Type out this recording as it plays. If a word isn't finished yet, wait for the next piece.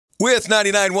With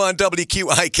 99.1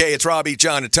 WQIK, it's Robbie,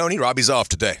 John, and Tony. Robbie's off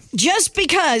today. Just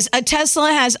because a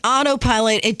Tesla has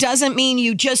autopilot, it doesn't mean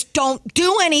you just don't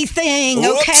do anything,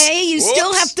 okay? You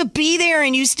still have to be there,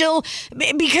 and you still,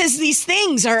 because these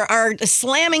things are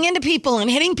slamming into people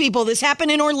and hitting people. This happened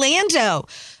in Orlando.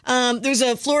 There's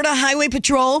a Florida Highway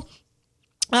Patrol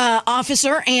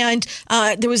officer, and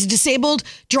there was a disabled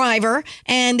driver,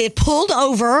 and they pulled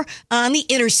over on the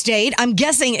interstate. I'm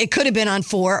guessing it could have been on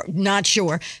 4, not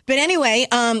sure. But anyway,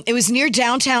 it was near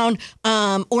downtown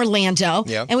Orlando.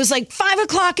 Yeah. It was like 5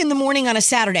 o'clock in the morning on a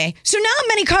Saturday. So not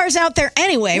many cars out there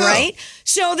anyway, right?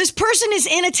 So this person is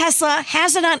in a Tesla,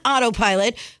 has it on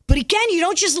autopilot. But again, you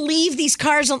don't just leave these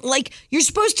cars, like, you're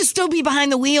supposed to still be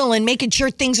behind the wheel and making sure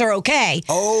things are okay.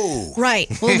 Oh. Right.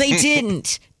 Well, they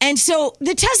didn't. And so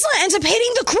the Tesla ends up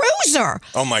hitting the cruiser.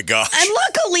 Oh, my gosh. And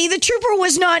luckily, the trooper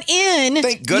was not in.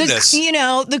 Thank goodness.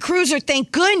 The cruiser,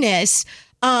 thank goodness.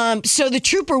 So the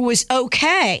trooper was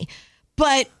okay.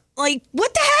 But, like,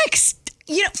 what the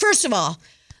heck? First of all,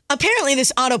 apparently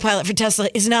this autopilot for Tesla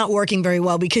is not working very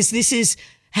well because this is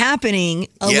happening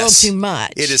a little too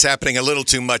much. It is happening a little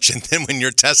too much, and then when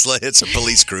your Tesla hits a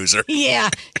police cruiser,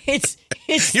 it's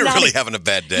you're really having a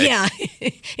bad day. Yeah,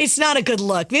 it's not a good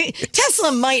look.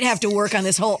 Tesla might have to work on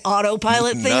this whole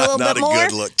autopilot thing a little bit more. Not a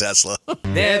good look, Tesla.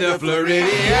 They're the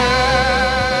Floridians.